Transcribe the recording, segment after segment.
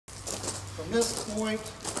From this point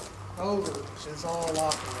over is all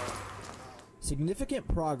locker room. Significant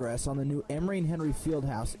progress on the new Emory Henry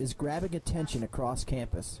Fieldhouse is grabbing attention across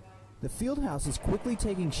campus. The fieldhouse is quickly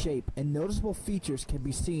taking shape, and noticeable features can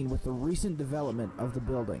be seen with the recent development of the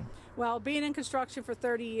building. Well, being in construction for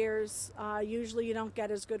 30 years, usually you don't get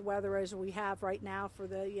as good weather as we have right now for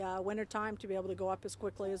the winter time to be able to go up as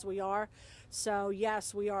quickly as we are. So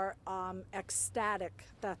yes, we are ecstatic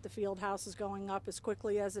that the fieldhouse is going up as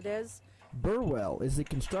quickly as it is. Burwell is the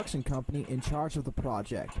construction company in charge of the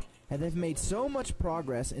project, and they've made so much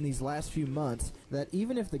progress in these last few months that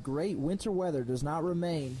even if the great winter weather does not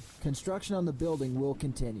remain, construction on the building will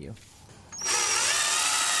continue.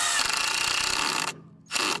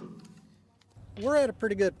 We're at a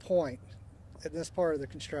pretty good point in this part of the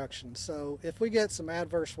construction, so if we get some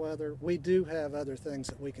adverse weather, we do have other things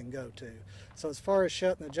that we can go to. So as far as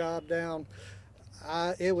shutting the job down,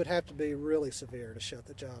 it would have to be really severe to shut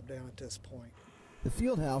the job down at this point. The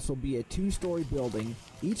fieldhouse will be a two-story building,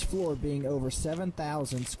 each floor being over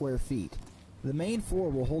 7,000 square feet. The main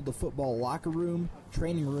floor will hold the football locker room,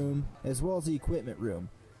 training room, as well as the equipment room.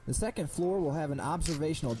 The second floor will have an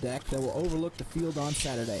observational deck that will overlook the field on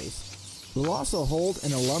Saturdays. We'll also hold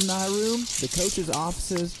an alumni room, the coaches'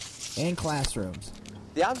 offices, and classrooms.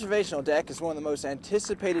 The observational deck is one of the most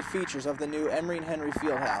anticipated features of the new Emory Henry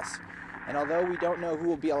Fieldhouse. And although we don't know who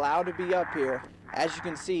will be allowed to be up here, as you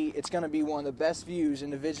can see, it's going to be one of the best views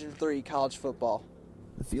in Division III college football.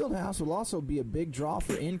 The fieldhouse will also be a big draw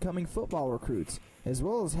for incoming football recruits, as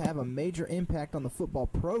well as have a major impact on the football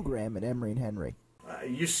program at Emory Henry.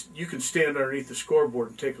 You can stand underneath the scoreboard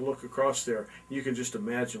and take a look across there. You can just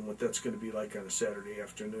imagine what that's going to be like on a Saturday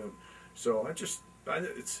afternoon. So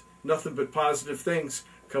it's nothing but positive things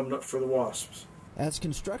coming up for the Wasps. As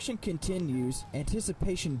construction continues,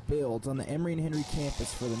 anticipation builds on the Emory Henry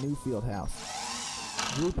campus for the new fieldhouse.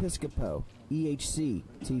 Piscopo,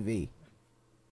 EHC-TV.